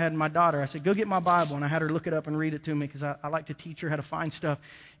verse. And I had my daughter, I said, go get my Bible. And I had her look it up and read it to me because I like to teach her how to find stuff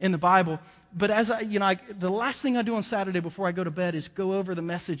in the Bible. But as the last thing I do on Saturday before I go to bed is go over the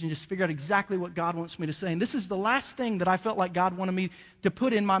message and just figure out exactly what God wants me to say. And this is the last thing that I felt like God wanted me to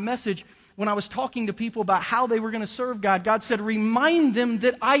put in my message when I was talking to people about how they were going to serve God. God said, remind them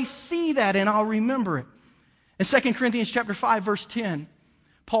that I see that and I'll remember it. In 2 Corinthians chapter 5, verse 10,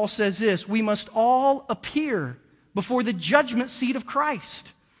 Paul says this, we must all appear before the judgment seat of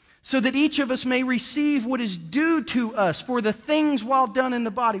Christ, so that each of us may receive what is due to us for the things while done in the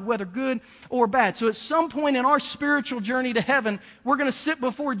body, whether good or bad. So at some point in our spiritual journey to heaven, we're going to sit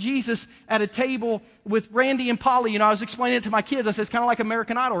before Jesus at a table with Randy and Polly. I was explaining it to my kids. I said, it's kind of like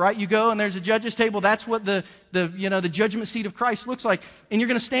American Idol, right? You go and there's a judge's table. That's what the judgment seat of Christ looks like. And you're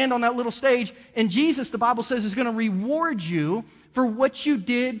going to stand on that little stage. And Jesus, the Bible says, is going to reward you for what you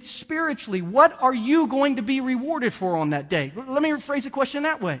did spiritually. What are you going to be rewarded for on that day? Let me rephrase the question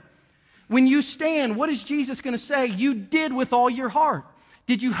that way. When you stand, what is Jesus going to say you did with all your heart?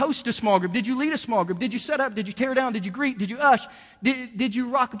 Did you host a small group? Did you lead a small group? Did you set up? Did you tear down? Did you greet? Did you ush? Did you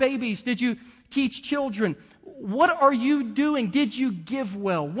rock babies? Did you teach children? What are you doing? Did you give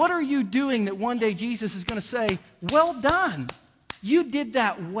well? What are you doing that one day Jesus is going to say, well done. You did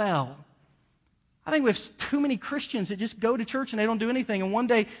that well. I think we have too many Christians that just go to church and they don't do anything. And one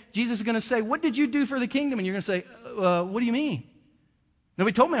day Jesus is going to say, what did you do for the kingdom? And you're going to say, what do you mean?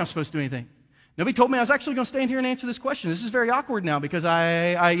 Nobody told me I was supposed to do anything. Nobody told me I was actually going to stand here and answer this question. This is very awkward now because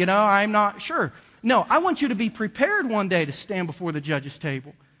I'm not sure. No, I want you to be prepared one day to stand before the judge's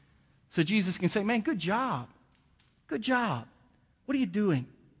table. So Jesus can say, man, good job. Good job. What are you doing?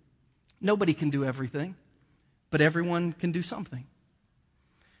 Nobody can do everything, but everyone can do something.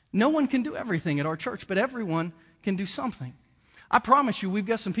 No one can do everything at our church, but everyone can do something. I promise you, we've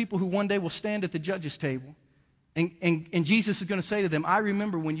got some people who one day will stand at the judge's table. And Jesus is going to say to them, I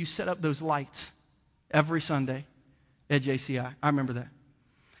remember when you set up those lights every Sunday at JCI. I remember that.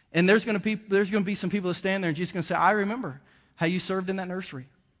 And there's going to be some people that stand there and Jesus is going to say, I remember how you served in that nursery.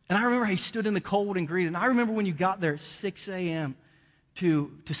 And I remember how you stood in the cold and greeted. And I remember when you got there at 6 a.m.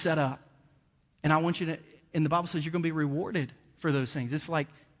 to set up. And I want you to, and the Bible says you're going to be rewarded for those things. It's like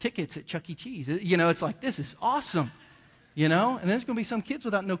tickets at Chuck E. Cheese. It's like, this is awesome. And there's going to be some kids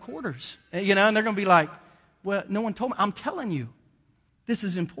without no quarters. And they're going to be like, well, no one told me. I'm telling you, this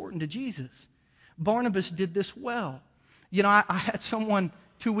is important to Jesus. Barnabas did this well. I had someone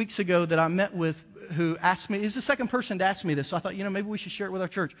 2 weeks ago that I met with who asked me, he's the second person to ask me this, so I thought, maybe we should share it with our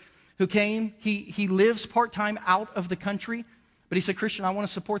church, who came, he lives part-time out of the country, but he said, Christian, I want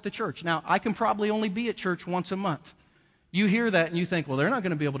to support the church. Now, I can probably only be at church once a month. You hear that and you think, well, they're not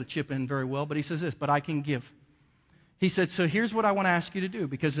going to be able to chip in very well, but he says this, but I can give. He said, so here's what I want to ask you to do,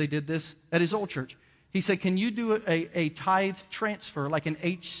 because they did this at his old church. He said, can you do a tithe transfer, like an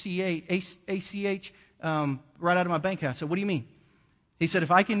ACH, right out of my bank account? I said, what do you mean? He said,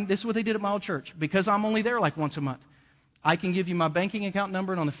 if I can, this is what they did at my old church. Because I'm only there like once a month, I can give you my banking account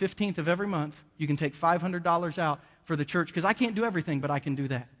number, and on the 15th of every month, you can take $500 out for the church, because I can't do everything, but I can do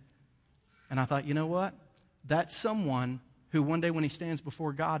that. And I thought, you know what? That's someone who one day when he stands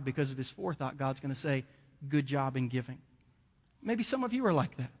before God, because of his forethought, God's going to say, good job in giving. Maybe some of you are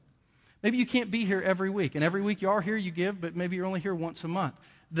like that. Maybe you can't be here every week, and every week you are here, you give, but maybe you're only here once a month.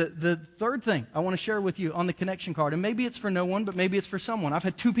 The third thing I want to share with you on the connection card, and maybe it's for no one, but maybe it's for someone. I've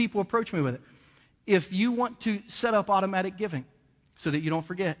had 2 people approach me with it. If you want to set up automatic giving so that you don't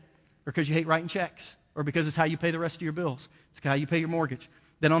forget, or because you hate writing checks, or because it's how you pay the rest of your bills, it's how you pay your mortgage,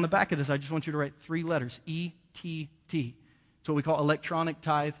 then on the back of this, I just want you to write 3 letters, ETT. It's what we call electronic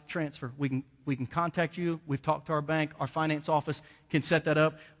tithe transfer. We can contact you. We've talked to our bank. Our finance office can set that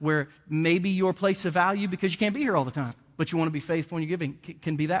up where maybe your place of value, because you can't be here all the time, but you want to be faithful in your giving,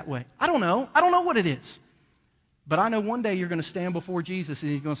 can be that way. I don't know. I don't know what it is. But I know one day you're going to stand before Jesus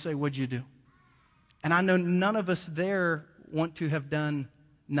and he's going to say, what'd you do? And I know none of us there want to have done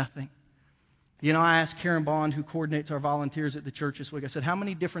nothing. I asked Karen Bond, who coordinates our volunteers at the church this week, I said, how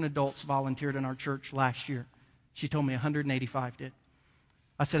many different adults volunteered in our church last year? She told me 185 did.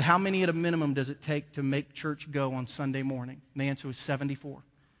 I said, how many at a minimum does it take to make church go on Sunday morning? And the answer was 74.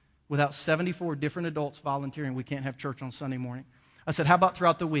 Without 74 different adults volunteering, we can't have church on Sunday morning. I said, how about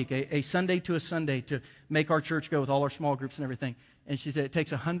throughout the week, a Sunday to a Sunday to make our church go with all our small groups and everything? And she said, it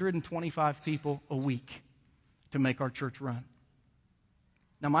takes 125 people a week to make our church run.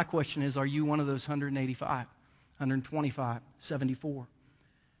 Now, my question is, are you one of those 185, 125, 74?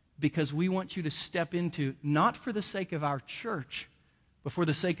 Because we want you to step into, not for the sake of our church, but for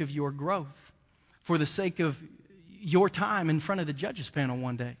the sake of your growth, for the sake of your time in front of the judges panel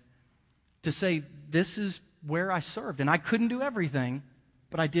one day. to say, this is where I served. And I couldn't do everything,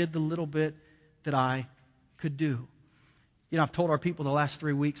 but I did the little bit that I could do. You know, I've told our people the last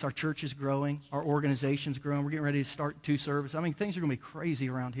 3 weeks, our church is growing, our organization's growing, we're getting ready to start 2 services. I mean, things are going to be crazy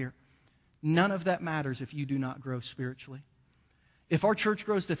around here. None of that matters if you do not grow spiritually. If our church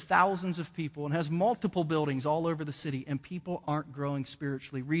grows to thousands of people and has multiple buildings all over the city and people aren't growing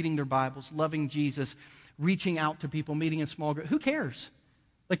spiritually, reading their Bibles, loving Jesus, reaching out to people, meeting in small groups, who cares?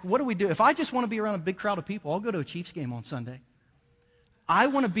 Like, what do we do? If I just want to be around a big crowd of people, I'll go to a Chiefs game on Sunday. I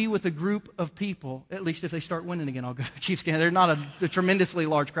want to be with a group of people, at least if they start winning again, I'll go to a Chiefs game. They're not a tremendously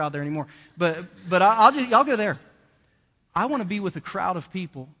large crowd there anymore. But I'll go there. I want to be with a crowd of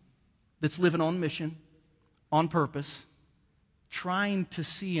people that's living on mission, on purpose, trying to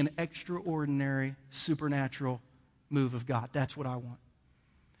see an extraordinary, supernatural move of God. That's what I want.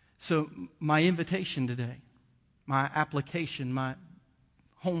 So my invitation today, my application, my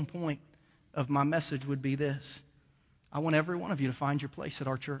home point of my message would be this. I want every one of you to find your place at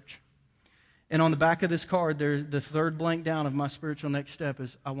our church. And on the back of this card, the third blank down of my spiritual next step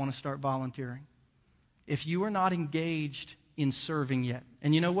is I want to start volunteering. If you are not engaged in serving yet,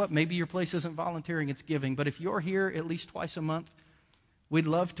 and you know what? Maybe your place isn't volunteering, it's giving. But if you're here at least twice a month, we'd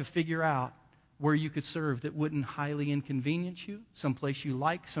love to figure out where you could serve that wouldn't highly inconvenience you, someplace you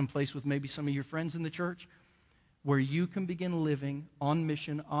like, someplace with maybe some of your friends in the church, where you can begin living on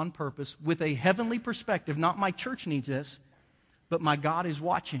mission, on purpose, with a heavenly perspective. Not my church needs this, but my God is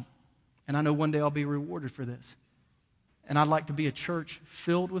watching. And I know one day I'll be rewarded for this. And I'd like to be a church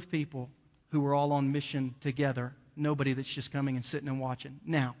filled with people who are all on mission together. Nobody that's just coming and sitting and watching.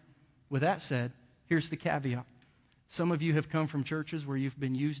 Now, with that said, here's the caveat. Some of you have come from churches where you've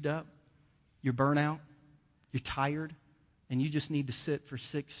been used up, you're burnt out, you're tired, and you just need to sit for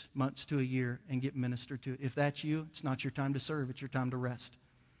 6 months to a year and get ministered to. If that's you, it's not your time to serve, it's your time to rest.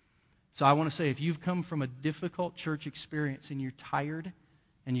 So I want to say, if you've come from a difficult church experience and you're tired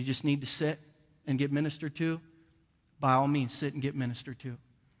and you just need to sit and get ministered to, by all means, sit and get ministered to.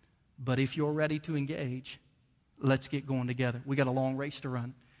 But if you're ready to engage, let's get going together. We got a long race to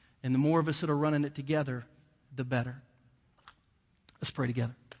run. And the more of us that are running it together, the better. Let's pray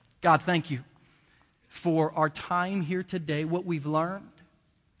together. God, thank you for our time here today, what we've learned,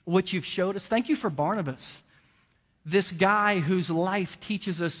 what you've showed us. Thank you for Barnabas, this guy whose life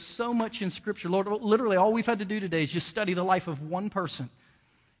teaches us so much in Scripture. Lord, literally all we've had to do today is just study the life of one person,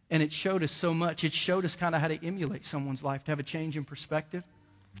 and it showed us so much. It showed us kind of how to emulate someone's life, to have a change in perspective.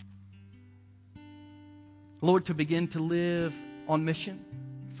 Lord, to begin to live on mission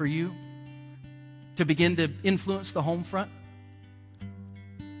for you, to begin to influence the home front.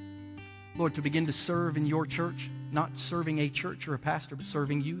 Lord, to begin to serve in your church, not serving a church or a pastor, but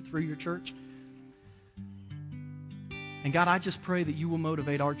serving you through your church. And God, I just pray that you will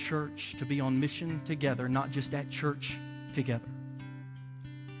motivate our church to be on mission together, not just at church together.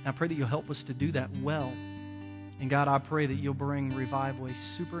 And I pray that you'll help us to do that well. And God, I pray that you'll bring revival, a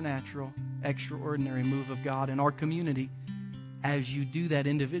supernatural, extraordinary move of God in our community as you do that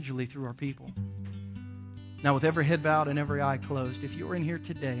individually through our people. Now, with every head bowed and every eye closed, if you're in here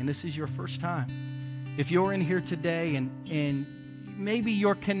today, and this is your first time, if you're in here today and maybe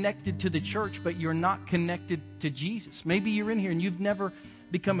you're connected to the church, but you're not connected to Jesus. Maybe you're in here and you've never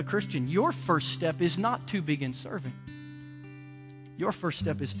become a Christian. Your first step is not to begin serving. Your first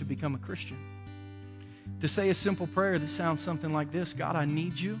step is to become a Christian. To say a simple prayer that sounds something like this: God, I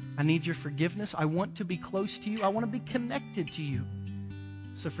need you. I need your forgiveness. I want to be close to you. I want to be connected to you.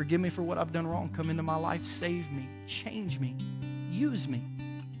 So forgive me for what I've done wrong. Come into my life. Save me. Change me. Use me.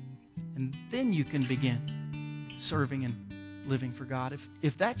 And then you can begin serving and living for God.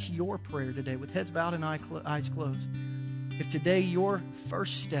 If that's your prayer today, with heads bowed and eyes closed, if today your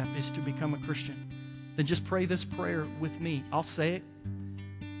first step is to become a Christian, then just pray this prayer with me. I'll say it.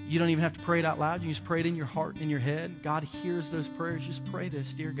 You don't even have to pray it out loud. You just pray it in your heart, in your head. God hears those prayers. Just pray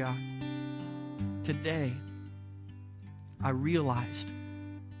this: Dear God, today I realized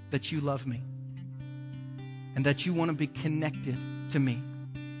that you love me and that you want to be connected to me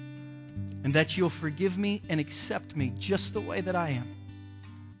and that you'll forgive me and accept me just the way that I am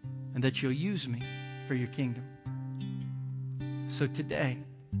and that you'll use me for your kingdom. So today,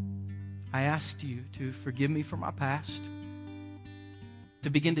 I asked you to forgive me for my past, to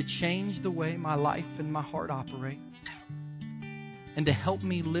begin to change the way my life and my heart operate, and to help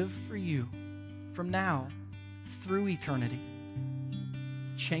me live for you from now through eternity.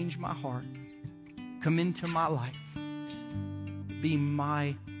 Change my heart. Come into my life. Be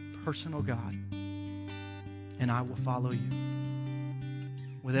my personal God. And I will follow you.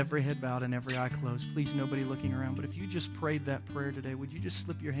 with every head bowed and every eye closed. Please, nobody looking around. But if you just prayed that prayer today, would you just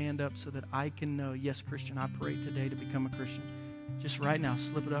slip your hand up so that I can know, yes, Christian, I prayed today to become a Christian. Just right now,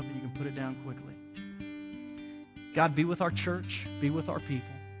 slip it up and you can put it down quickly. God, be with our church. Be with our people.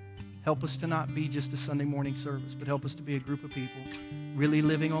 Help us to not be just a Sunday morning service, but help us to be a group of people really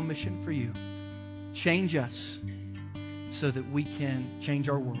living on mission for you. Change us so that we can change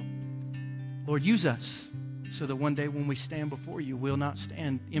our world. Lord, use us so that one day when we stand before you, we'll not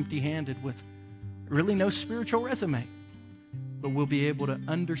stand empty-handed with really no spiritual resume, but we'll be able to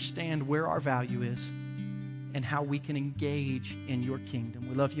understand where our value is and how we can engage in your kingdom.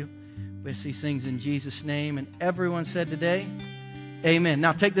 We love you. We ask these things in Jesus' name. And everyone said today, amen.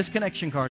 Now take this connection card.